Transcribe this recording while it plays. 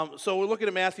So we're looking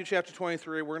at Matthew chapter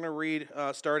 23. We're going to read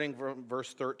starting from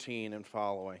verse 13 and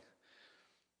following.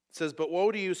 It says, "But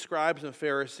woe to you, scribes and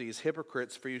Pharisees,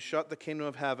 hypocrites, for you shut the kingdom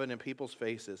of heaven in people's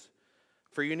faces.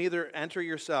 For you neither enter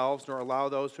yourselves nor allow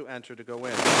those who enter to go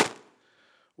in.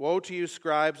 Woe to you,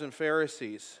 scribes and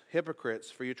Pharisees,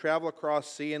 hypocrites, for you travel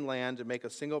across sea and land to make a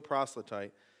single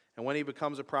proselyte, and when he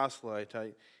becomes a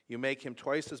proselyte, you make him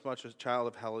twice as much a child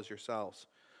of hell as yourselves.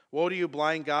 Woe to you,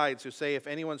 blind guides, who say, if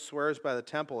anyone swears by the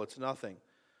temple, it's nothing.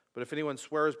 But if anyone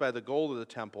swears by the gold of the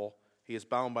temple, he is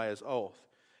bound by his oath.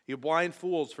 You blind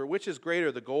fools, for which is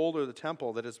greater, the gold or the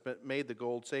temple that has made the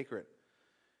gold sacred?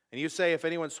 And you say, if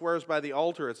anyone swears by the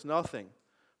altar, it's nothing.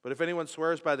 But if anyone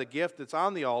swears by the gift that's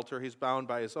on the altar, he's bound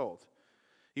by his oath.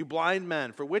 You blind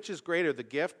men, for which is greater, the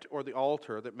gift or the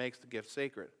altar that makes the gift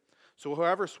sacred? So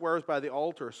whoever swears by the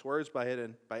altar swears by it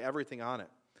and by everything on it.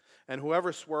 And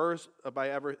whoever swears by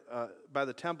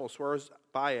the temple swears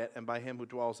by it and by him who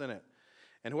dwells in it.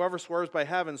 And whoever swears by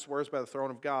heaven swears by the throne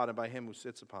of God and by him who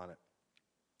sits upon it.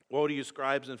 Woe to you,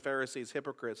 scribes and Pharisees,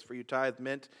 hypocrites, for you tithe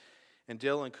mint and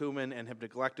dill and cumin and have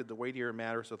neglected the weightier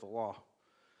matters of the law.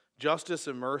 Justice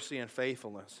and mercy and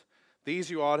faithfulness. These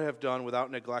you ought to have done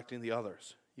without neglecting the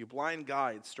others. You blind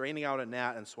guides, straining out a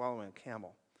gnat and swallowing a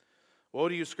camel. Woe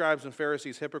to you, scribes and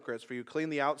Pharisees, hypocrites, for you clean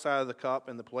the outside of the cup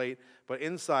and the plate, but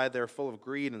inside they are full of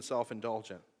greed and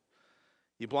self-indulgent.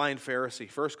 You blind Pharisee,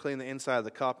 first clean the inside of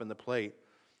the cup and the plate,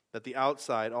 that the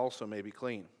outside also may be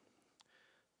clean.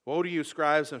 Woe to you,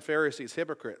 scribes and Pharisees,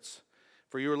 hypocrites,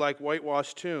 for you are like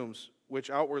whitewashed tombs, which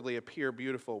outwardly appear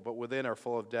beautiful, but within are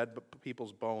full of dead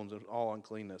people's bones and all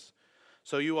uncleanness.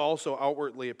 So you also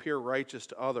outwardly appear righteous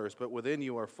to others, but within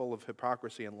you are full of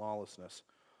hypocrisy and lawlessness.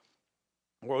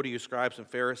 Woe to you, scribes and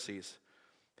Pharisees,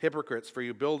 hypocrites, for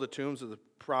you build the tombs of the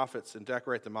prophets and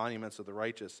decorate the monuments of the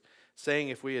righteous, saying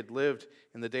if we had lived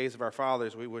in the days of our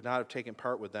fathers, we would not have taken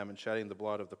part with them in shedding the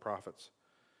blood of the prophets.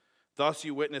 Thus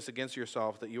you witness against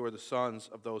yourself that you are the sons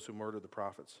of those who murdered the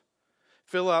prophets.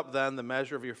 Fill up then the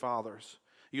measure of your fathers.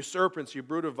 You serpents, you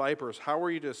brood of vipers, how are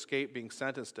you to escape being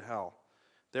sentenced to hell?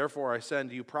 Therefore I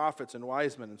send you prophets and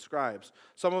wise men and scribes,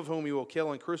 some of whom you will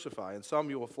kill and crucify, and some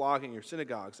you will flog in your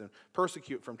synagogues and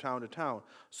persecute from town to town,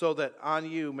 so that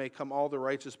on you may come all the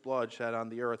righteous blood shed on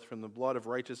the earth, from the blood of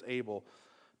righteous Abel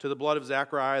to the blood of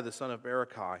Zechariah the son of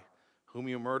Berechiah, whom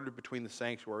you murdered between the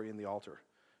sanctuary and the altar.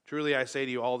 Truly I say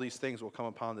to you, all these things will come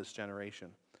upon this generation.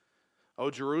 O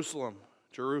Jerusalem,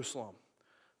 Jerusalem,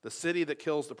 the city that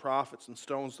kills the prophets and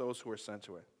stones those who are sent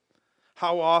to it.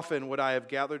 How often would I have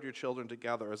gathered your children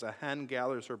together as a hen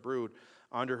gathers her brood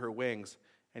under her wings,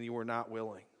 and you were not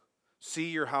willing? See,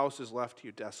 your house is left to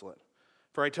you desolate.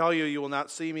 For I tell you, you will not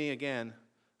see me again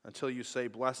until you say,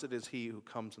 blessed is he who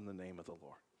comes in the name of the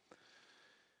Lord.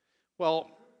 Well,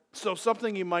 so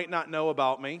something you might not know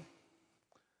about me,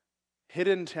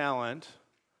 hidden talent,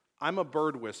 I'm a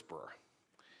bird whisperer.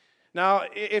 Now,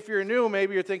 if you're new,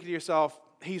 maybe you're thinking to yourself,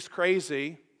 he's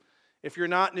crazy. If you're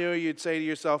not new, you'd say to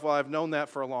yourself, well, I've known that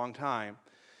for a long time.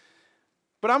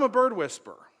 But I'm a bird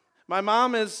whisperer. My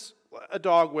mom is a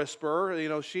dog whisperer. You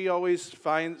know, she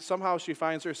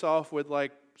finds herself with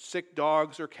like sick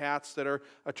dogs or cats that are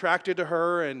attracted to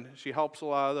her, and she helps a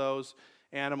lot of those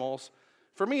animals.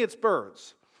 For me, it's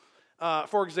birds.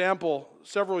 For example,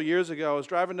 several years ago, I was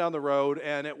driving down the road,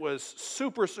 and it was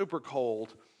super, super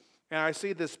cold, and I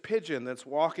see this pigeon that's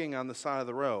walking on the side of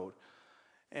the road.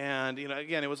 And,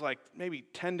 again, it was like maybe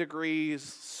 10 degrees,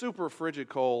 super frigid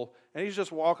cold, and he's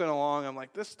just walking along. I'm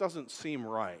like, this doesn't seem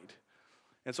right.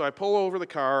 And so I pull over the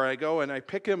car, I go and I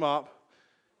pick him up,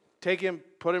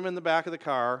 put him in the back of the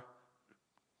car,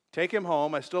 take him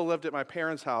home. I still lived at my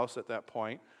parents' house at that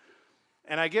point.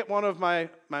 And I get one of my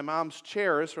mom's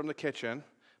chairs from the kitchen,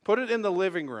 put it in the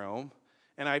living room,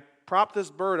 and I prop this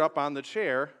bird up on the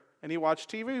chair, and he watched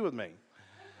TV with me.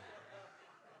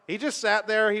 He just sat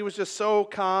there. He was just so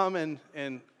calm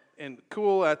and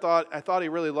cool. I thought he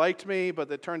really liked me,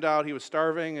 but it turned out he was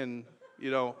starving and, he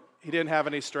didn't have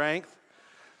any strength.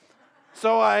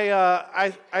 So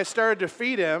I started to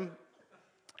feed him,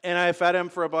 and I fed him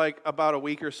for about a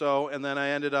week or so, and then I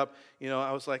ended up,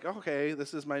 I was like, okay,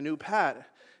 this is my new pet.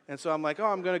 And so I'm like,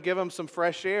 I'm going to give him some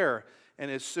fresh air. And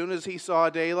as soon as he saw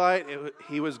daylight,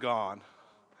 he was gone.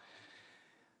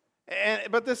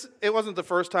 But it wasn't the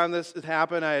first time this had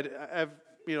happened. I've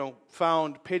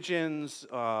found pigeons,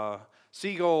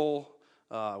 seagull,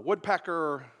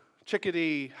 woodpecker,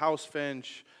 chickadee, house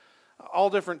finch, all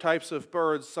different types of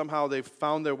birds. Somehow they've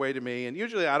found their way to me, and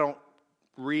usually I don't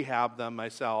rehab them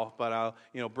myself, but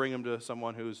I'll bring them to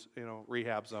someone who's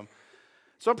rehabs them.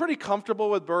 So I'm pretty comfortable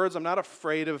with birds. I'm not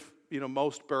afraid of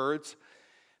most birds.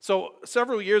 So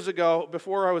several years ago,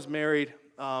 before I was married,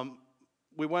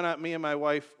 me and my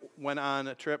wife went on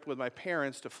a trip with my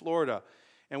parents to Florida,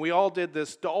 and we all did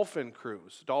this dolphin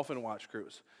watch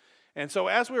cruise. And so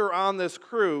as we were on this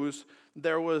cruise,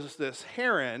 there was this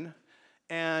heron,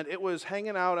 and it was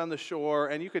hanging out on the shore,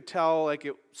 and you could tell like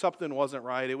something wasn't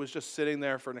right. It was just sitting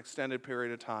there for an extended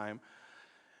period of time.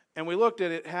 And we looked,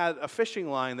 and it had a fishing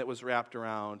line that was wrapped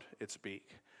around its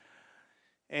beak.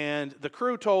 And the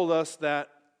crew told us that,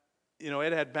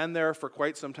 it had been there for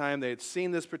quite some time. They had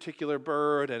seen this particular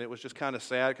bird, and it was just kind of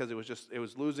sad because it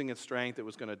was losing its strength. It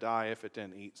was going to die if it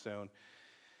didn't eat soon.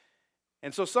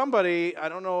 And so somebody, I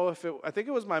think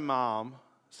it was my mom,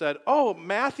 said, "Oh,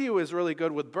 Matthew is really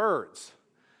good with birds."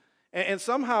 And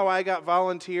somehow I got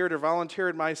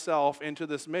volunteered myself into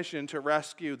this mission to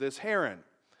rescue this heron.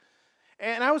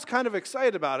 And I was kind of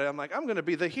excited about it. I'm like, I'm going to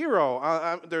be the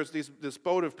hero. There's this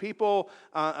boat of people,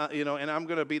 and I'm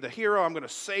going to be the hero. I'm going to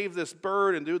save this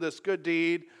bird and do this good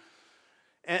deed.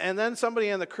 And then somebody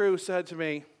in the crew said to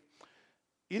me,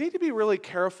 "You need to be really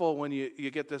careful when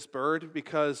you get this bird,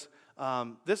 because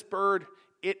this bird,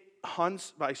 it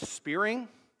hunts by spearing.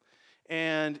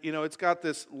 And, it's got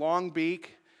this long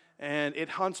beak, and it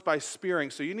hunts by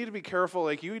spearing. So you need to be careful.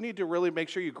 Like, you need to really make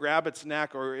sure you grab its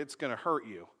neck, or it's going to hurt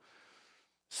you."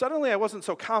 Suddenly, I wasn't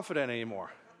so confident anymore.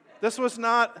 This was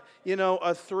not, a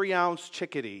 3-ounce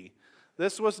chickadee.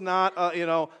 This was not,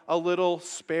 a little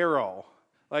sparrow.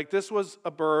 Like, this was a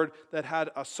bird that had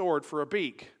a sword for a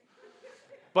beak.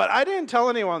 But I didn't tell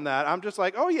anyone that. I'm just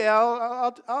like, "Oh yeah,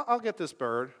 I'll get this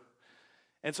bird."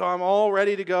 And so I'm all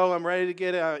ready to go. I'm ready to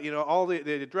get, all the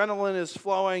adrenaline is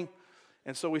flowing.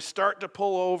 And so we start to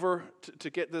pull over to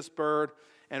get this bird.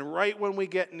 And right when we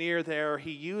get near there,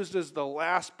 he uses the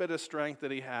last bit of strength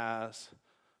that he has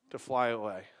to fly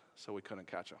away, so we couldn't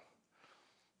catch him.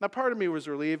 Now, part of me was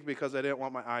relieved because I didn't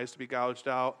want my eyes to be gouged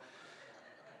out.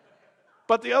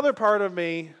 But the other part of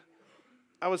me,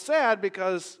 I was sad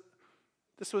because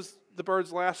this was the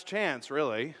bird's last chance,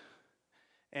 really.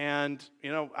 And,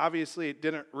 obviously it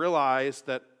didn't realize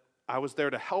that I was there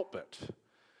to help it.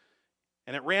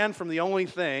 And it ran from the only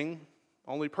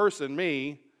person,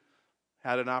 me,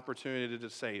 had an opportunity to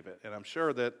save it. And I'm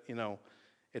sure that,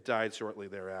 it died shortly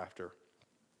thereafter.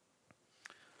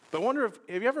 But I wonder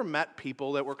have you ever met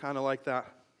people that were kind of like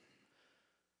that?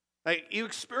 Like, you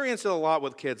experience it a lot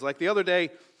with kids. Like the other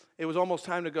day, it was almost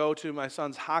time to go to my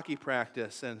son's hockey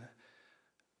practice, and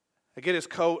I get his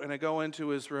coat and I go into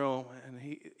his room, and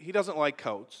he doesn't like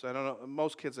coats. I don't know,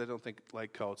 most kids I don't think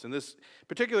like coats. And this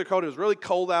particular coat, it was really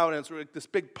cold out, and it's really this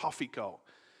big puffy coat.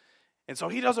 And so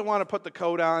he doesn't want to put the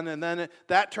coat on, and then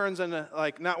that turns into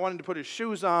like not wanting to put his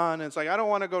shoes on. And it's like, I don't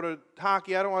want to go to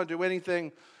hockey. I don't want to do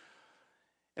anything.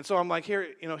 And so I'm like,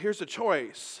 here's the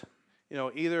choice.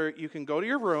 Either you can go to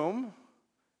your room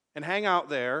and hang out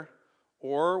there,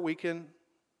 or we can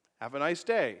have a nice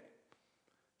day.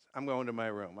 I'm going to my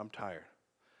room. I'm tired.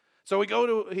 So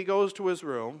he goes to his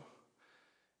room,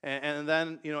 and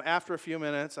then, after a few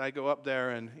minutes, I go up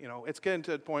there, and, it's getting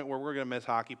to the point where we're going to miss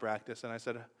hockey practice. And I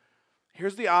said,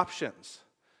 here's the options.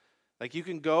 Like, you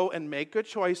can go and make good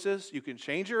choices. You can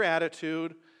change your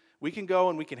attitude. We can go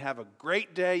and we can have a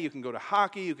great day. You can go to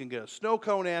hockey. You can get a snow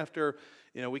cone after.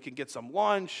 We can get some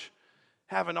lunch.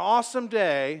 Have an awesome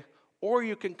day. Or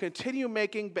you can continue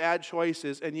making bad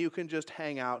choices and you can just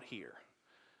hang out here.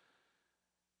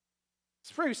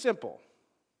 It's pretty simple.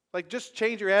 Like, just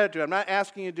change your attitude. I'm not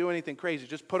asking you to do anything crazy.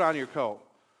 Just put on your coat.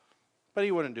 But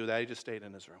he wouldn't do that. He just stayed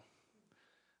in his room.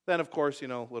 Then, of course, a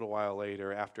little while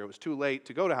later, after it was too late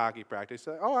to go to hockey practice, he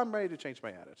said, "Oh, I'm ready to change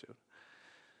my attitude."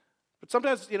 But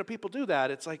sometimes, people do that.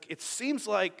 It's like, it seems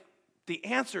like the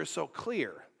answer is so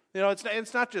clear.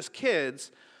 It's not just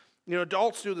kids.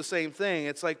 Adults do the same thing.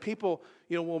 It's like people,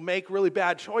 will make really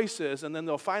bad choices, and then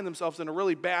they'll find themselves in a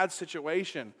really bad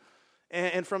situation.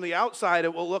 And from the outside,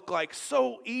 it will look like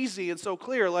so easy and so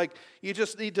clear. Like, you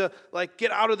just need to,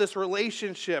 get out of this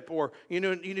relationship, or, you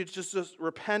need to just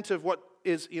repent of what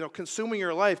is, consuming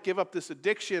your life, give up this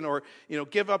addiction, or,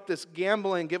 give up this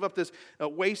gambling, give up this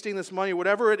wasting this money,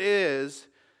 whatever it is.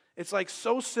 It's like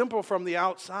so simple from the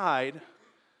outside,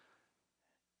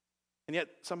 and yet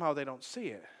somehow they don't see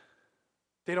it.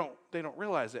 They don't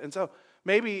realize it. And so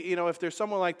maybe, if there's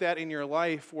someone like that in your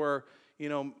life where,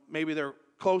 maybe they're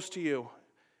close to you,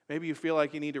 maybe you feel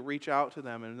like you need to reach out to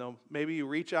them, and maybe you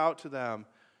reach out to them,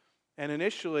 and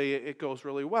initially it goes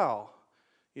really well.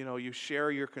 You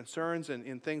share your concerns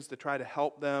and things to try to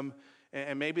help them,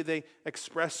 and maybe they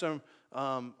express some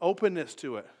openness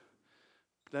to it.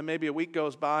 Then maybe a week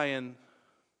goes by and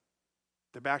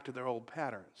they're back to their old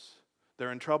patterns.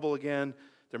 They're in trouble again.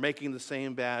 They're making the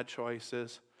same bad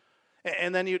choices.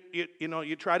 And then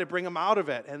you try to bring them out of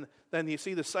it, and then you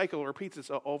see the cycle repeats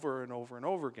itself over and over and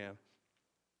over again.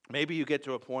 Maybe you get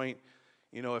to a point,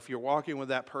 if you're walking with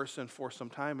that person for some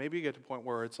time, maybe you get to a point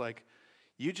where it's like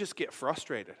you just get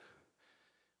frustrated.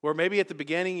 Where maybe at the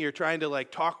beginning you're trying to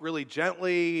talk really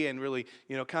gently and really,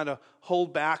 kind of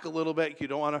hold back a little bit. You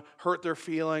don't want to hurt their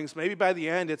feelings. Maybe by the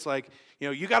end it's like,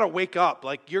 you got to wake up.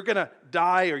 Like you're going to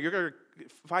die or you're going to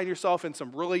find yourself in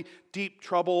some really deep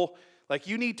trouble. Like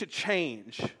you need to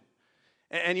change.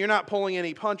 And you're not pulling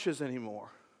any punches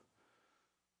anymore.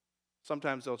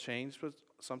 Sometimes they'll change, but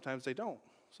sometimes they don't.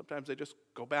 Sometimes they just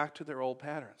go back to their old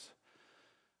patterns.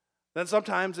 Then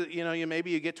sometimes, maybe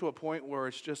you get to a point where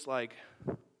it's just like,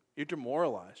 you're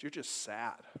demoralized. You're just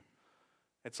sad.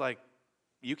 It's like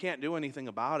you can't do anything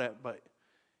about it, but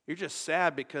you're just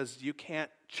sad because you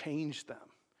can't change them.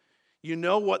 You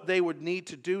know what they would need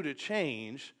to do to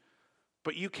change,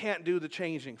 but you can't do the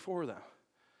changing for them.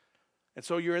 And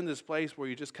so you're in this place where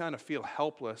you just kind of feel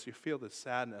helpless. You feel this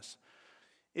sadness.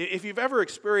 If you've ever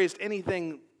experienced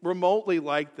anything remotely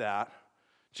like that,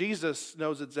 Jesus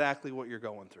knows exactly what you're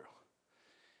going through.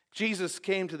 Jesus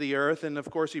came to the earth, and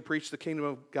of course he preached the kingdom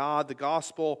of God, the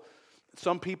gospel.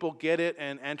 Some people get it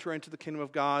and enter into the kingdom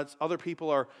of God. Other people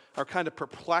are kind of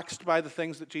perplexed by the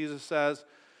things that Jesus says.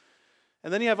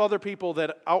 And then you have other people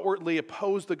that outwardly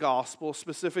oppose the gospel,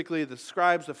 specifically the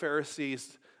scribes, the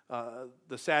Pharisees,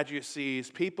 the Sadducees,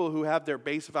 people who have their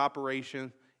base of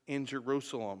operation in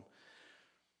Jerusalem.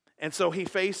 And so he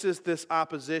faces this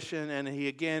opposition, and he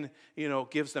again,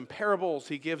 gives them parables.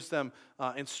 He gives them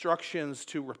instructions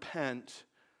to repent,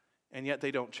 and yet they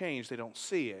don't change. They don't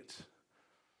see it.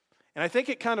 And I think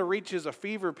it kind of reaches a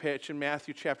fever pitch in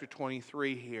Matthew chapter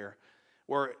 23 here,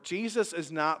 where Jesus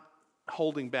is not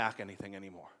holding back anything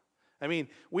anymore. I mean,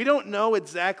 we don't know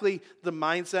exactly the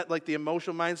mindset, like the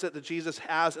emotional mindset that Jesus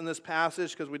has in this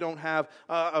passage, because we don't have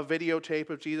a videotape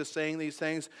of Jesus saying these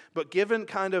things. But given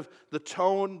kind of the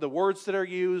tone, the words that are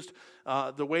used,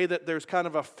 the way that there's kind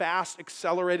of a fast,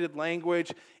 accelerated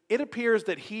language, it appears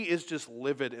that he is just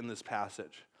livid in this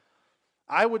passage.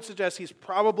 I would suggest he's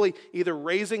probably either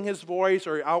raising his voice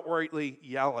or outrightly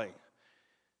yelling.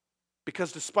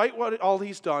 Because despite all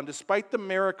he's done, despite the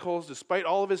miracles, despite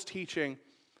all of his teaching,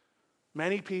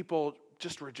 many people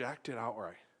just reject it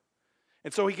outright.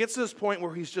 And so he gets to this point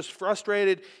where he's just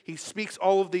frustrated. He speaks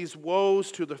all of these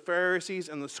woes to the Pharisees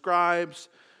and the scribes.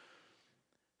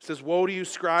 He says, "Woe to you,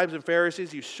 scribes and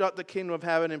Pharisees, you shut the kingdom of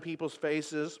heaven in people's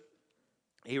faces."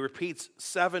 He repeats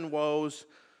 7 woes.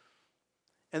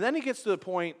 And then he gets to the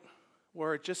point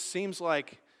where it just seems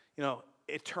like,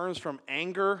 it turns from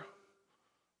anger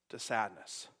to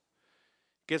sadness.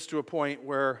 It gets to a point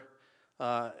where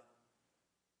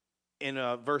in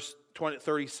verse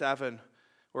 37,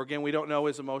 where again, we don't know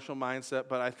his emotional mindset,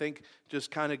 but I think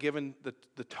just kind of given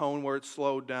the tone where it's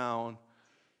slowed down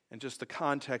and just the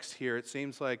context here, it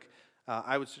seems like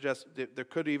I would suggest that there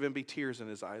could even be tears in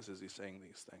his eyes as he's saying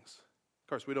these things. Of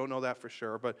course, we don't know that for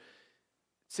sure, but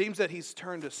it seems that he's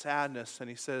turned to sadness and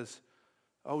he says,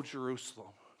 "Oh,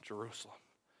 Jerusalem, Jerusalem,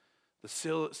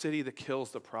 the city that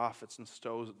kills the prophets and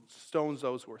stones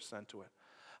those who are sent to it.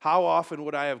 How often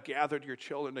would I have gathered your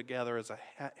children together as a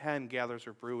hen gathers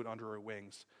her brood under her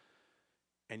wings,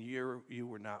 and you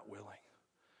were not willing.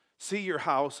 See, your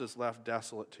house is left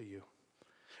desolate to you."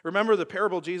 Remember the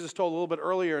parable Jesus told a little bit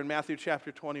earlier in Matthew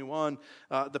chapter 21,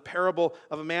 the parable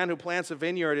of a man who plants a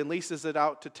vineyard and leases it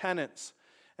out to tenants.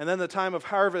 And then the time of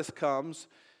harvest comes,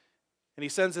 and he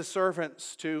sends his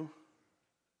servants to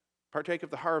partake of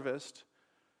the harvest.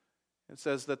 It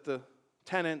says that the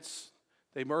tenants,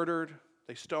 they murdered,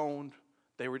 they stoned,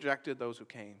 they rejected those who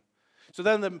came. So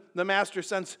then the master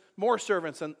sends more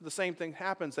servants, and the same thing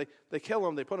happens. They kill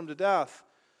him, they put him to death.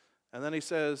 And then he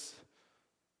says,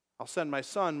 "I'll send my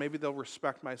son, maybe they'll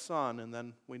respect my son." And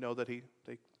then we know that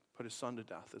they put his son to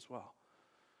death as well.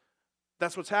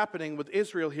 That's what's happening with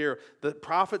Israel here. The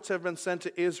prophets have been sent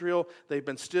to Israel. They've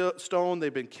been stoned,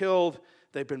 they've been killed,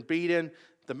 they've been beaten.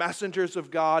 The messengers of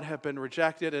God have been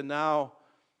rejected, and now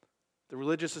the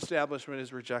religious establishment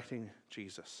is rejecting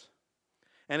Jesus.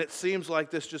 And it seems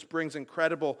like this just brings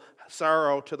incredible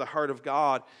sorrow to the heart of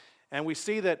God. And we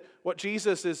see that what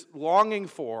Jesus is longing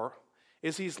for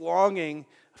is he's longing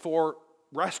for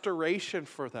restoration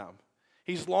for them.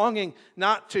 He's longing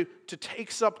not to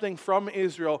take something from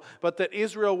Israel, but that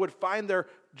Israel would find their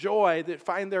joy, that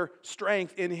find their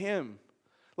strength in him.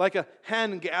 Like a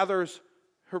hen gathers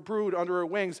her brood under her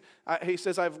wings. He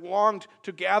says, "I've longed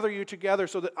to gather you together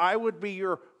so that I would be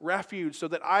your refuge, so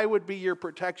that I would be your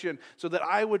protection, so that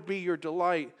I would be your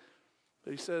delight."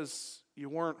 But he says, you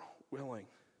weren't willing.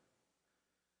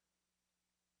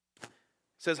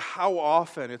 says, how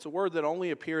often? It's a word that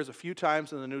only appears a few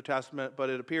times in the New Testament, but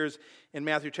it appears in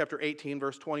Matthew chapter 18,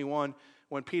 verse 21,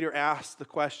 when Peter asks the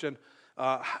question,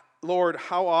 Lord,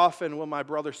 how often will my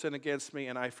brother sin against me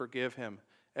and I forgive him?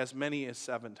 As many as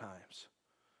 7 times.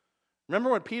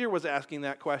 Remember when Peter was asking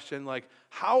that question, like,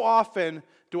 how often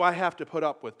do I have to put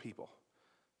up with people?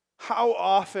 How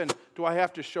often do I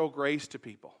have to show grace to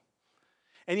people?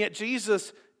 And yet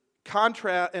Jesus,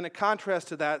 in a contrast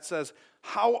to that, says,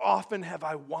 how often have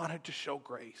I wanted to show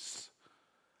grace?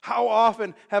 How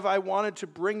often have I wanted to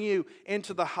bring you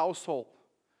into the household?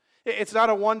 It's not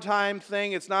a one-time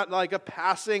thing. It's not like a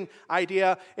passing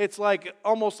idea. It's like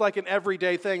almost like an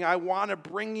everyday thing. I want to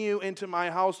bring you into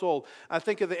my household. I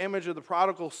think of the image of the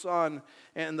prodigal son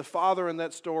and the father in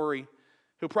that story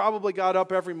who probably got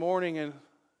up every morning and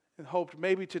hoped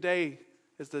maybe today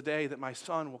is the day that my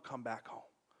son will come back home.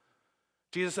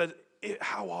 Jesus said,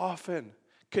 how often,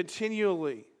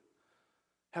 continually,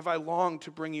 have I longed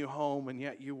to bring you home, and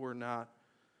yet you were not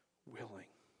willing.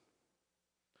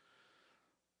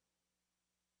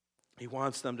 He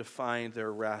wants them to find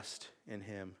their rest in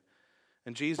him.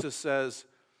 And Jesus says,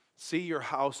 see, your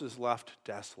house is left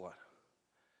desolate.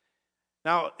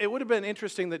 Now, it would have been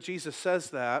interesting that Jesus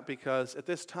says that because at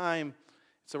this time,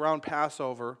 it's around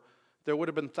Passover, there would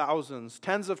have been thousands,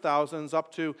 tens of thousands,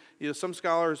 up to, some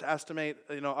scholars estimate,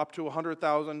 up to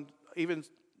 100,000, even,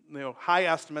 high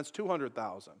estimates,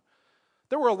 200,000.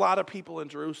 There were a lot of people in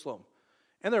Jerusalem.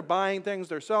 And they're buying things,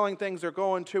 they're selling things, they're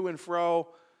going to and fro.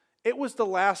 It was the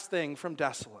last thing from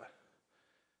desolate.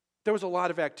 There was a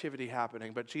lot of activity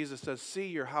happening, but Jesus says, see,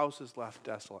 your house is left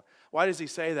desolate. Why does he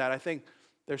say that? I think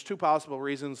there's 2 possible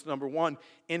reasons. Number one,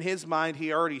 in his mind,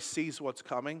 he already sees what's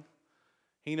coming.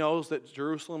 He knows that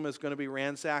Jerusalem is going to be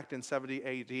ransacked in 70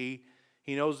 AD.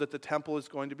 He knows that the temple is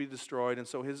going to be destroyed. And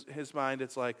so his mind,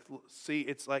 it's like, see,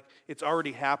 it's like it's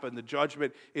already happened. The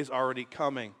judgment is already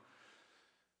coming.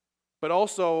 But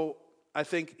also, I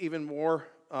think even more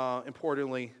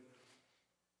importantly,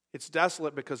 it's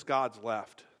desolate because God's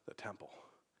left the temple.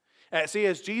 See,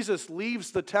 as Jesus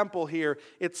leaves the temple here,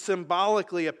 it's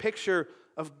symbolically a picture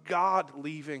of God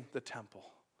leaving the temple.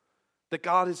 That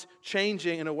God is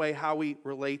changing in a way how he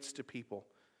relates to people.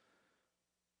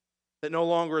 That no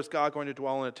longer is God going to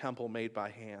dwell in a temple made by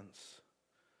hands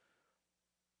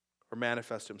or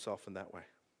manifest himself in that way.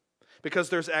 Because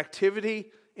there's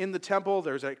activity in the temple,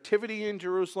 there's activity in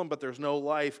Jerusalem, but there's no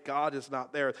life. God is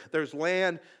not there. There's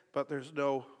land, but there's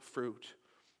no fruit.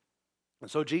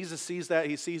 And so Jesus sees that.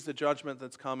 He sees the judgment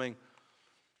that's coming,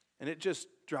 and it just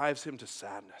drives him to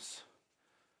sadness.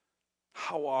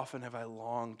 How often have I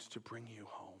longed to bring you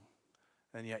home,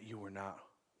 and yet you were not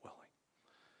willing?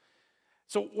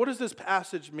 So what does this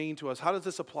passage mean to us? How does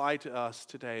this apply to us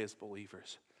today as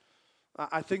believers?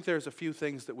 I think there's a few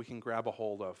things that we can grab a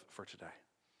hold of for today.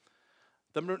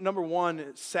 Number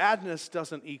one, sadness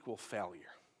doesn't equal failure.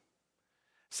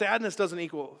 Sadness doesn't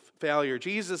equal failure.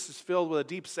 Jesus is filled with a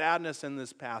deep sadness in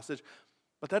this passage,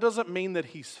 but that doesn't mean that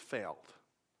he's failed.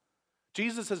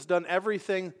 Jesus has done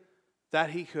everything that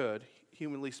he could,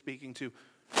 humanly speaking,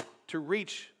 to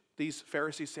reach these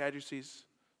Pharisees, Sadducees,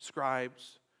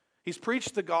 scribes. He's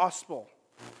preached the gospel.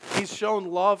 He's shown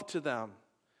love to them.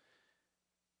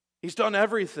 He's done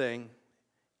everything,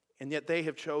 and yet they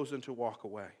have chosen to walk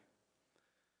away.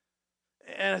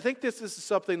 And I think this is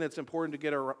something that's important to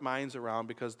get our minds around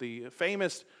because the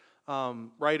famous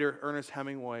writer Ernest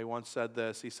Hemingway once said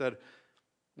this. He said,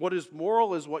 what is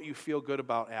moral is what you feel good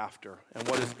about after, and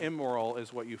what is immoral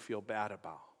is what you feel bad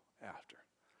about after.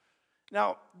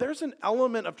 Now, there's an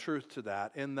element of truth to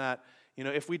that in that,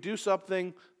 if we do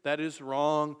something that is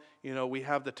wrong, we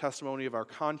have the testimony of our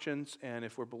conscience, and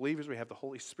if we're believers, we have the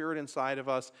Holy Spirit inside of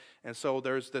us, and so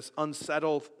there's this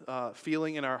unsettled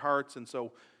feeling in our hearts, and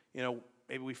so,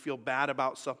 maybe we feel bad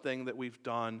about something that we've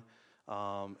done.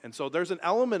 And so there's an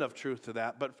element of truth to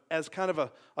that. But as kind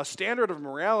of a standard of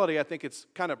morality, I think it's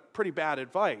kind of pretty bad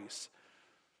advice.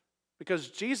 Because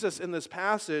Jesus in this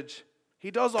passage, he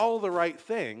does all the right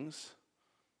things,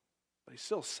 but he's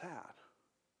still sad.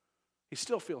 He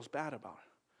still feels bad about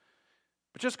it.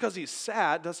 But just because he's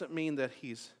sad doesn't mean that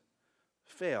he's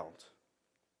failed.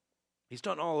 He's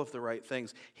done all of the right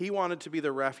things. He wanted to be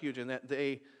the refuge, and that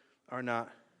they are not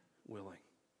willing.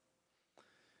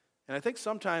 And I think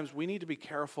sometimes we need to be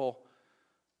careful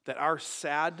that our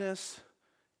sadness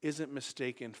isn't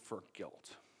mistaken for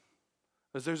guilt.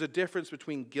 Because there's a difference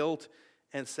between guilt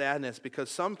and sadness, because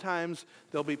sometimes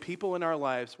there'll be people in our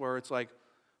lives where it's like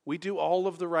we do all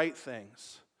of the right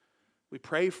things. We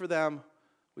pray for them,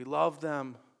 we love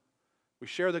them, we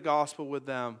share the gospel with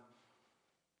them,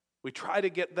 we try to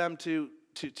get them to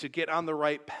to get on the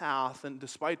right path, and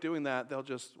despite doing that, they'll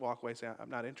just walk away saying, I'm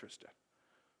not interested.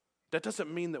 That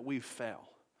doesn't mean that we've failed.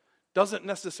 Doesn't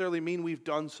necessarily mean we've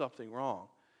done something wrong.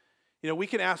 We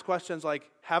can ask questions like,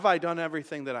 have I done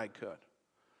everything that I could?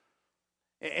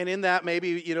 And in that,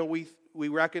 maybe, we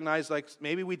recognize, like,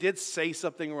 maybe we did say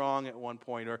something wrong at one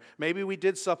point, or maybe we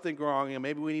did something wrong, and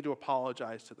maybe we need to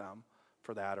apologize to them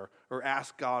for that, or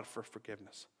ask God for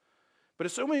forgiveness. But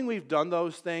assuming we've done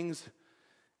those things,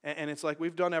 and it's like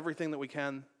we've done everything that we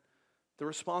can, the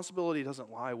responsibility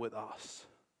doesn't lie with us.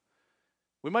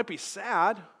 We might be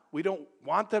sad. We don't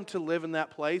want them to live in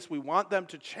that place. We want them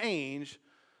to change,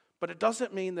 but it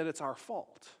doesn't mean that it's our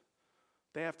fault.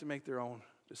 They have to make their own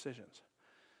decisions.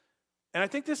 And I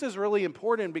think this is really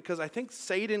important because I think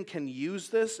Satan can use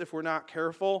this, if we're not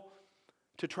careful,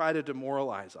 to try to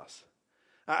demoralize us.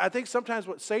 I think sometimes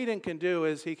what Satan can do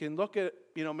is he can look at,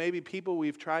 maybe people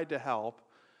we've tried to help,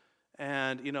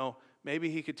 and, maybe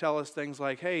he could tell us things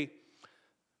like, hey,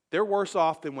 they're worse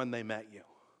off than when they met you.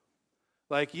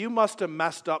 Like, you must have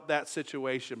messed up that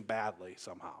situation badly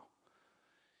somehow.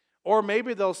 Or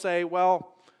maybe they'll say, or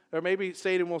maybe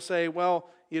Satan will say,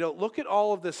 look at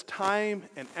all of this time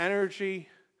and energy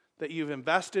that you've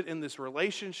invested in this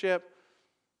relationship,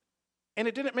 and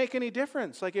it didn't make any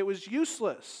difference. Like, it was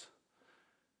useless.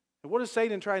 And what is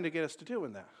Satan trying to get us to do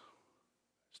in that?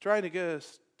 He's trying to get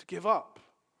us to give up,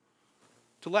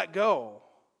 to let go.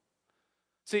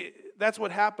 See, that's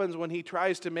what happens when he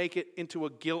tries to make it into a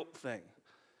guilt thing.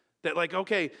 That, like,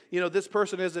 okay, this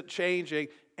person isn't changing,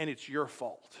 and it's your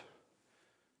fault.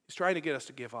 He's trying to get us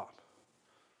to give up.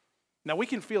 Now, we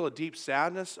can feel a deep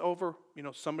sadness over,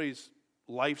 somebody's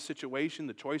life situation,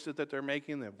 the choices that they're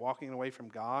making, they're walking away from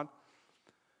God.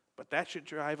 But that should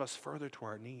drive us further to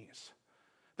our knees.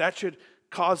 That should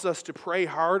cause us to pray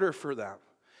harder for them.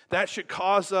 That should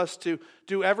cause us to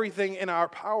do everything in our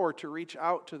power to reach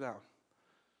out to them.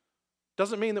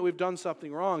 Doesn't mean that we've done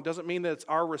something wrong. Doesn't mean that it's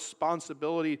our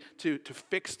responsibility to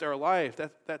fix their life.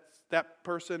 That's that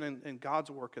person and God's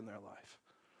work in their life.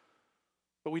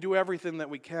 But we do everything that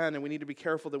we can, and we need to be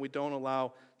careful that we don't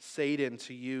allow Satan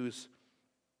to use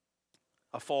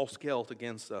a false guilt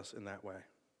against us in that way.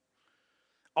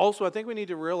 Also, I think we need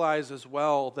to realize as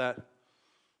well that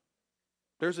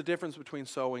there's a difference between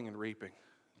sowing and reaping.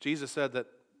 Jesus said that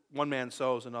one man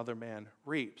sows, another man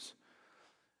reaps.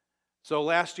 So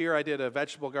last year I did a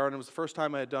vegetable garden. It was the first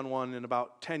time I had done one in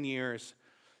about 10 years.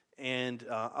 And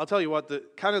I'll tell you what,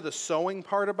 the sowing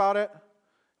part about it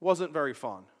wasn't very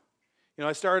fun.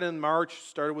 I started in March,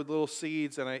 started with little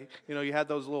seeds, and you had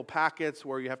those little packets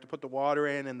where you have to put the water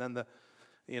in, and then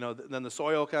the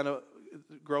soil kind of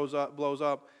blows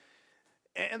up.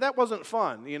 And that wasn't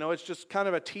fun. It's just kind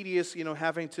of a tedious,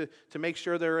 having to make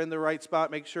sure they're in the right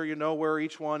spot, make sure you know where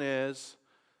each one is.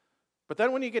 But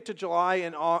then when you get to July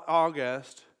and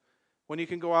August, when you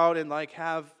can go out and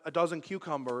have a dozen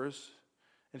cucumbers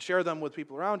and share them with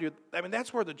people around you,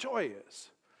 that's where the joy is.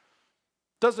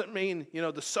 Doesn't mean,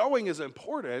 the sowing is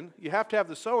important. You have to have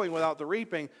the sowing without the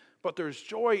reaping, but there's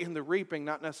joy in the reaping,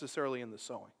 not necessarily in the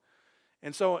sowing.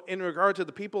 And so in regard to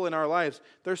the people in our lives,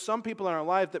 there's some people in our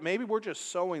life that maybe we're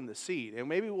just sowing the seed, and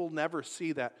maybe we'll never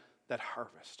see that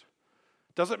harvest.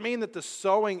 Doesn't mean that the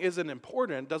sowing isn't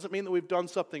important. Doesn't mean that we've done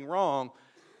something wrong.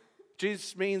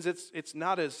 Just means it's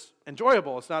not as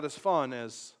enjoyable, it's not as fun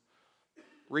as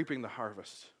reaping the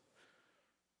harvest.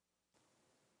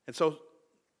 And so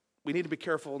we need to be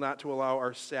careful not to allow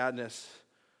our sadness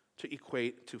to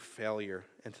equate to failure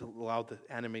and to allow the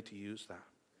enemy to use that.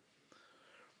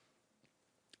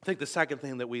 I think the second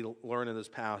thing that we learn in this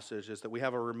passage is that we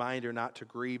have a reminder not to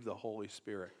grieve the Holy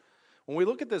Spirit. When we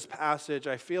look at this passage,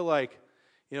 I feel like,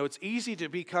 it's easy to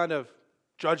be kind of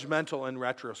judgmental in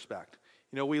retrospect.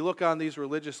 We look on these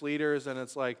religious leaders and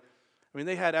it's like,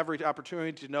 they had every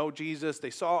opportunity to know Jesus.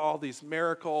 They saw all these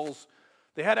miracles.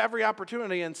 They had every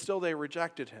opportunity and still they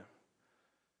rejected him.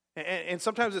 And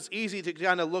sometimes it's easy to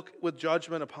kind of look with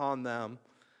judgment upon them.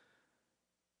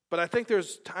 But I think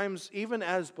there's times, even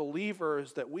as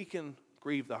believers, that we can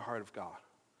grieve the heart of God.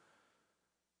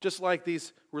 Just like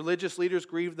these religious leaders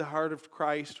grieved the heart of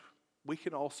Christ, we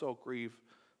can also grieve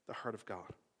the heart of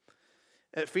God.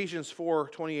 Ephesians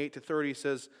 4:28-30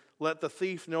 says, "Let the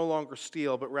thief no longer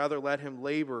steal, but rather let him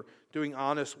labor, doing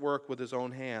honest work with his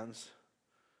own hands,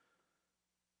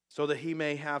 so that he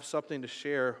may have something to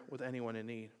share with anyone in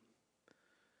need.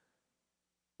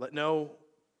 Let no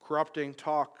corrupting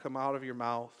talk come out of your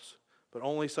mouths, but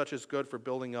only such as good for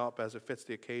building up as it fits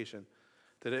the occasion,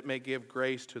 that it may give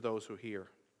grace to those who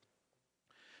hear.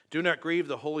 Do not grieve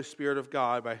the Holy Spirit of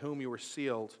God, by whom you were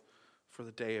sealed for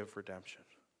the day of redemption."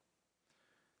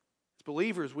 As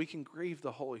believers, we can grieve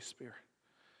the Holy Spirit.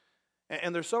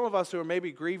 And there's some of us who are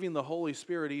maybe grieving the Holy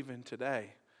Spirit even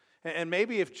today. And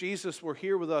maybe if Jesus were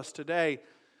here with us today,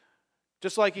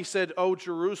 just like he said, "Oh,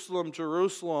 Jerusalem,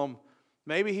 Jerusalem,"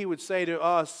 maybe he would say to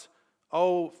us,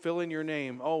 "Oh, fill in your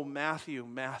name. Oh, Matthew,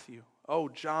 Matthew. Oh,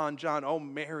 John, John. Oh,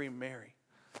 Mary, Mary."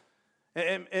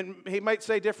 And he might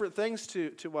say different things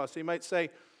to us. He might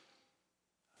say,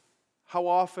 "How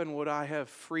often would I have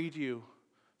freed you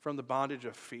from the bondage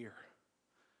of fear,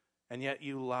 and yet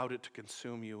you allowed it to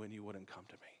consume you and you wouldn't come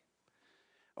to me?"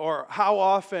 Or, "How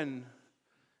often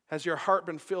has your heart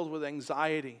been filled with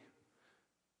anxiety?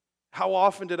 How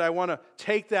often did I want to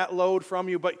take that load from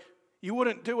you, but you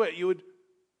wouldn't do it. You would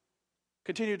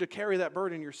continue to carry that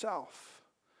burden yourself."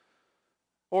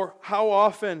 Or, "How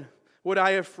often would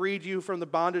I have freed you from the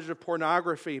bondage of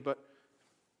pornography, but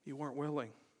you weren't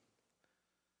willing?"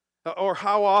 Or,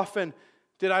 "How often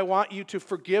did I want you to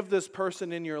forgive this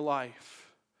person in your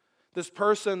life? This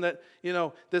person that,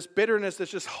 this bitterness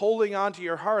that's just holding on to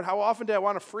your heart. How often did I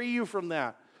want to free you from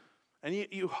that? And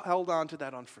you held on to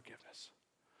that unforgiveness."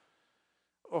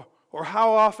 Or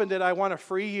how often did I want to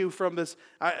free you from this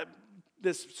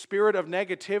spirit of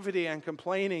negativity and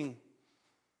complaining,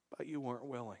 but you weren't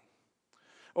willing?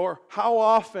 Or how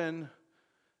often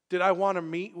did I want to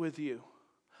meet with you?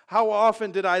 How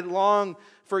often did I long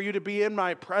for you to be in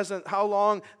my presence? How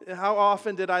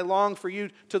often did I long for you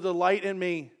to delight in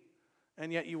me,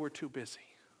 and yet you were too busy?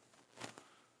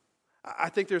 I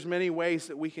think there's many ways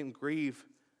that we can grieve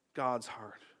God's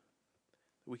heart.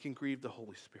 We can grieve the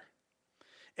Holy Spirit.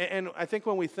 And I think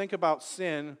when we think about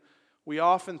sin, we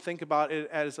often think about it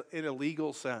as in a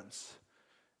legal sense.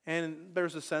 And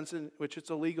there's a sense in which it's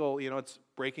illegal, it's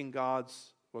breaking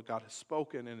what God has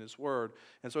spoken in His Word.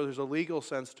 And so there's a legal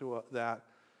sense to that.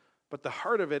 But the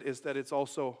heart of it is that it's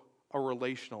also a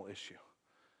relational issue.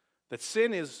 That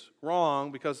sin is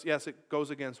wrong because, yes, it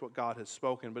goes against what God has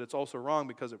spoken, but it's also wrong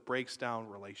because it breaks down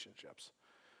relationships.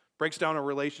 Breaks down a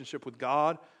relationship with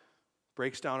God,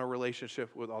 breaks down a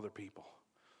relationship with other people.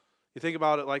 You think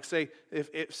about it like,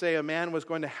 say a man was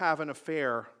going to have an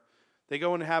affair. They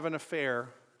go and have an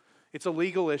affair. It's a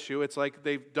legal issue. It's like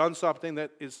they've done something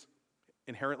that is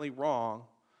inherently wrong.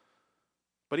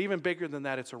 But even bigger than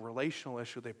that, it's a relational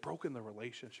issue. They've broken the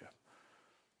relationship.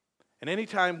 And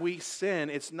anytime we sin,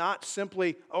 it's not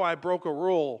simply, "Oh, I broke a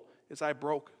rule." It's, I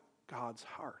broke God's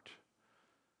heart.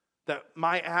 That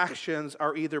my actions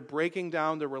are either breaking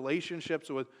down the relationships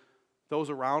with those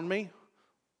around me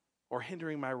or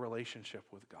hindering my relationship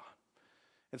with God.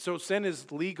 And so sin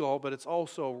is legal, but it's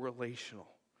also relational.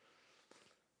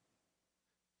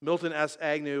 Milton S.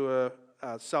 Agnew,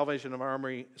 a Salvation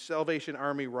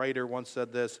Army writer, once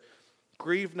said this: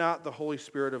 "Grieve not the Holy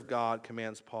Spirit of God,"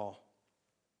 commands Paul.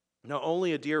 "Now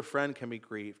only a dear friend can be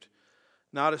grieved.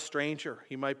 Not a stranger,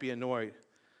 he might be annoyed.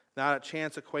 Not a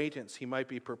chance acquaintance, he might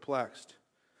be perplexed.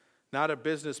 Not a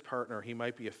business partner, he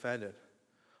might be offended.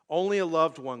 Only a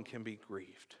loved one can be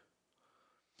grieved."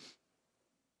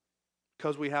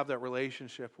 Because we have that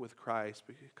relationship with Christ,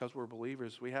 because we're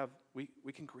believers, we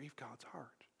can grieve God's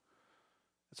heart.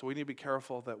 And so we need to be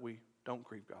careful that we don't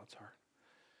grieve God's heart.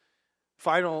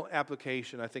 Final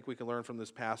application I think we can learn from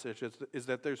this passage is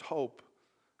that there's hope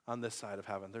on this side of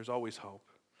heaven. There's always hope.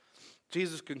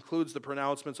 Jesus concludes the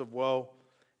pronouncements of woe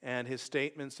and his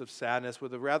statements of sadness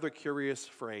with a rather curious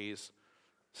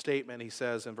statement. He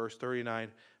says in verse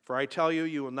 39, "For I tell you,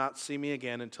 you will not see me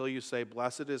again until you say,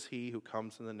 'Blessed is he who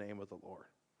comes in the name of the Lord.'"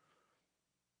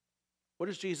 What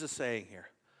is Jesus saying here?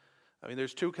 I mean,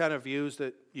 there's two kind of views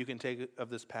that you can take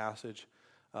of this passage.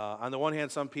 On the one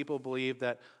hand, some people believe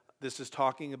that this is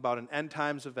talking about an end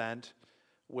times event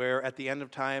where at the end of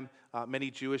time,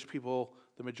 many Jewish people,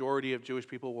 the majority of Jewish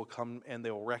people will come and they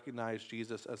will recognize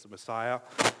Jesus as the Messiah.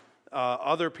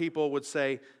 Other people would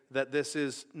say that this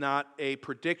is not a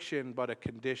prediction but a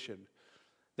condition.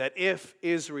 That if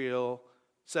Israel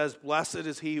says, "Blessed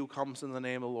is he who comes in the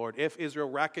name of the Lord," if Israel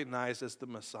recognizes the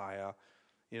Messiah,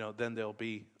 then there'll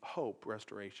be hope,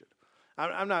 restoration.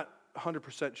 I'm not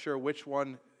 100% sure which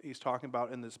one he's talking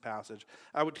about in this passage.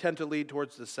 I would tend to lead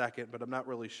towards the second, but I'm not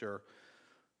really sure.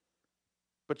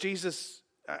 But Jesus,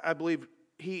 I believe,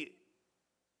 he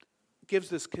gives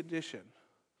this condition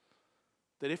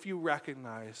that if you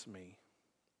recognize me,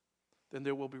 then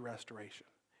there will be restoration.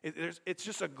 It's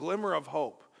just a glimmer of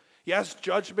hope. Yes,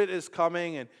 judgment is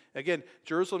coming, and again,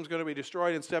 Jerusalem's going to be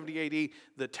destroyed in 70 AD.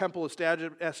 The temple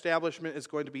establishment is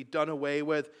going to be done away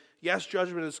with. Yes,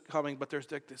 judgment is coming, but there's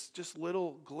this just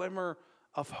little glimmer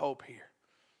of hope here.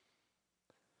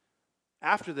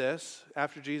 After this,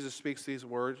 after Jesus speaks these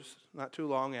words, not too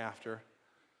long after,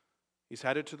 he's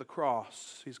headed to the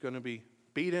cross. He's going to be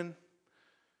beaten.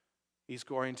 He's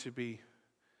going to be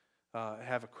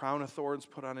have a crown of thorns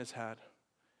put on his head.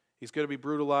 He's going to be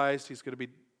brutalized. He's going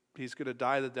to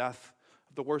die the death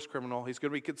of the worst criminal. He's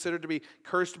going to be considered to be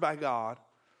cursed by God.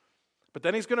 But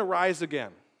then he's going to rise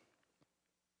again.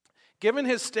 Given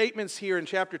his statements here in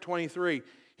chapter 23,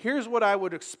 here's what I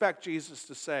would expect Jesus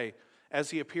to say as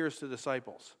he appears to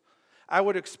disciples. I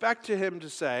would expect him to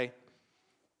say,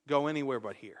 go anywhere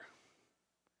but here.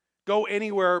 Go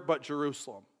anywhere but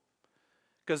Jerusalem.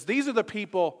 Because these are the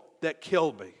people that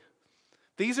killed me.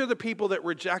 These are the people that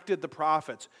rejected the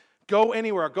prophets. Go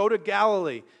anywhere. Go to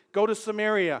Galilee. Go to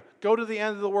Samaria. Go to the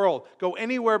end of the world. Go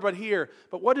anywhere but here.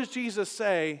 But what does Jesus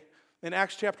say in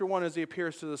Acts chapter 1 as he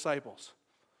appears to the disciples?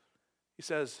 He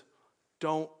says,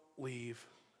 don't leave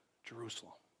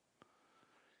Jerusalem.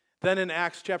 Then in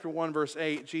Acts chapter 1 verse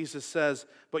 8, Jesus says,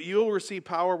 but you will receive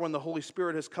power when the Holy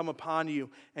Spirit has come upon you,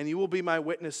 and you will be my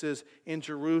witnesses in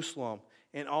Jerusalem,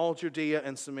 in all Judea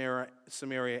and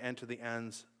Samaria, and to the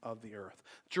ends of the earth.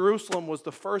 Jerusalem was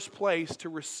the first place to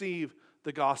receive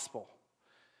the gospel.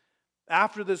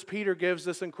 After this, Peter gives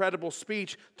this incredible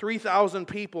speech. 3,000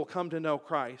 people come to know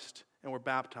Christ and were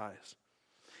baptized.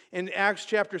 In Acts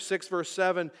chapter 6, verse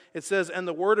 7, it says, and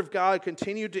the word of God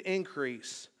continued to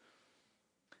increase,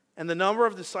 and the number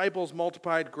of disciples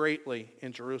multiplied greatly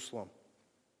in Jerusalem.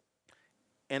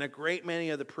 And a great many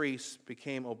of the priests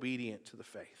became obedient to the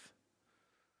faith.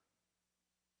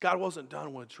 God wasn't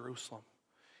done with Jerusalem.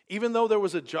 Even though there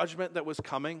was a judgment that was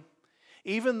coming,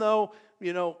 even though,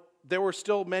 there were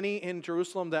still many in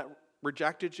Jerusalem that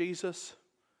rejected Jesus,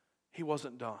 he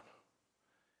wasn't done.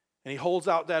 And he holds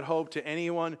out that hope to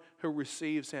anyone who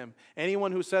receives him.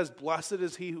 Anyone who says, blessed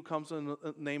is he who comes in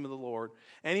the name of the Lord.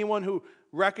 Anyone who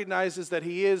recognizes that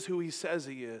he is who he says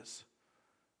he is.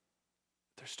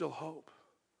 There's still hope.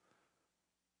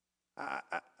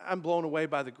 I'm blown away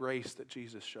by the grace that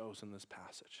Jesus shows in this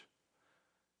passage.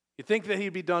 You'd think that he'd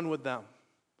be done with them.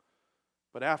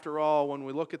 But after all, when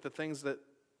we look at the things that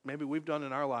maybe we've done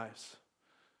in our lives,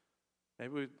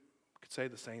 maybe we could say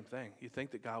the same thing. You'd think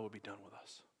that God would be done with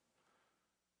us.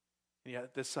 And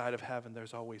yet, this side of heaven,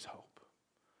 there's always hope.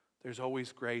 There's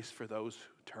always grace for those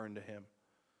who turn to him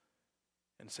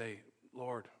and say,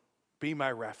 Lord, be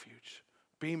my refuge.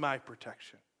 Be my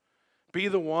protection. Be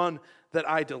the one that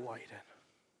I delight in.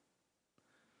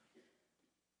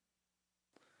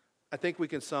 I think we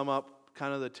can sum up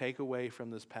kind of the takeaway from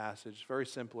this passage very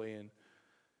simply. And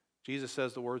Jesus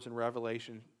says the words in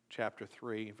Revelation chapter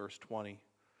 3, verse 20.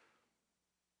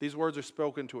 These words are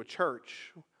spoken to a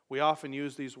church. We often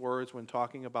use these words when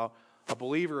talking about a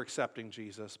believer accepting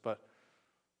Jesus, but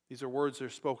these are words that are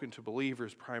spoken to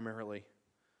believers primarily.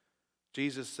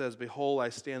 Jesus says, behold, I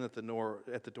stand at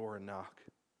the door and knock.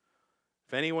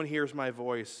 If anyone hears my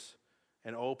voice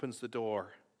and opens the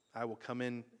door, I will come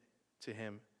in to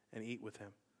him and eat with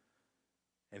him,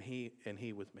 and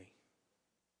he with me.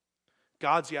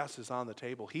 God's yes is on the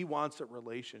table. He wants a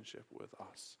relationship with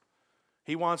us.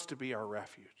 He wants to be our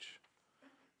refuge.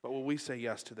 But will we say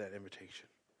yes to that invitation?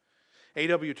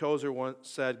 A.W. Tozer once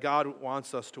said, God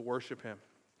wants us to worship him.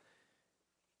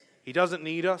 He doesn't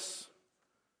need us,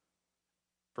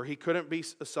 for he couldn't be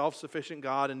a self-sufficient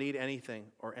God and need anything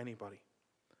or anybody.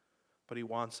 But he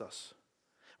wants us.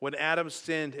 When Adam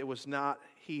sinned, it was not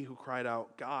he who cried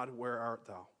out, God, where art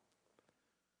thou?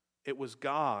 It was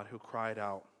God who cried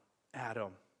out,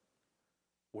 Adam,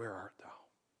 where art thou?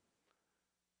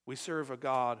 We serve a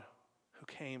God who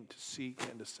came to seek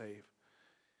and to save.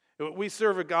 We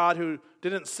serve a God who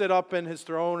didn't sit up in his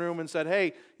throne room and said,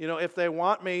 hey, if they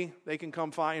want me, they can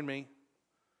come find me.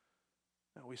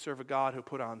 No, we serve a God who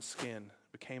put on skin,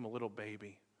 became a little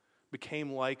baby,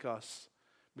 became like us,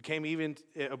 became even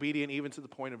obedient even to the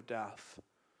point of death,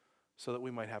 so that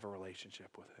we might have a relationship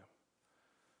with him.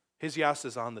 His yes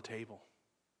is on the table.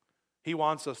 He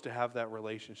wants us to have that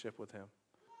relationship with him.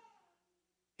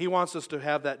 He wants us to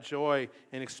have that joy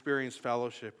and experience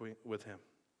fellowship with him.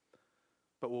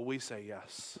 But will we say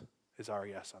yes? Is our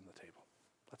yes on the table?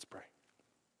 Let's pray.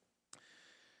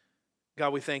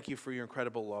 God, we thank you for your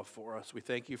incredible love for us. We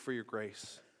thank you for your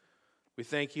grace. We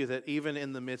thank you that even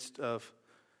in the midst of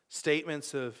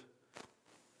statements of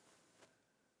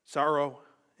sorrow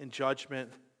and judgment,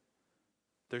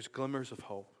 there's glimmers of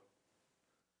hope.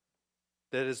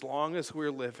 That as long as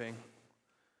we're living,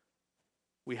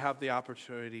 we have the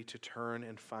opportunity to turn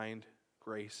and find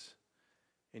grace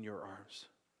in your arms.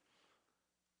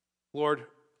 Lord,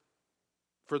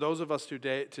 for those of us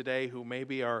today who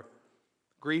maybe are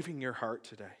grieving your heart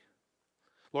today,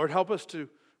 Lord, help us to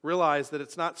realize that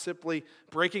it's not simply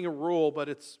breaking a rule, but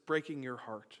it's breaking your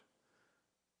heart.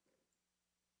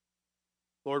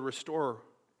 Lord, restore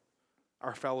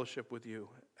our fellowship with you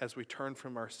as we turn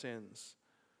from our sins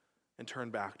and turn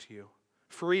back to you.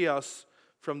 Free us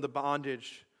from the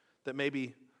bondage that may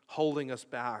be holding us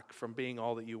back from being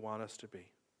all that you want us to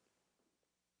be.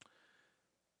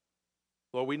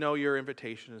 Lord, we know your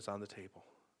invitation is on the table.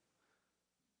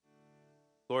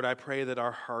 Lord, I pray that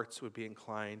our hearts would be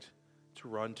inclined to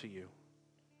run to you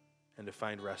and to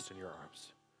find rest in your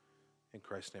arms. In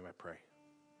Christ's name I pray.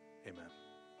 Amen.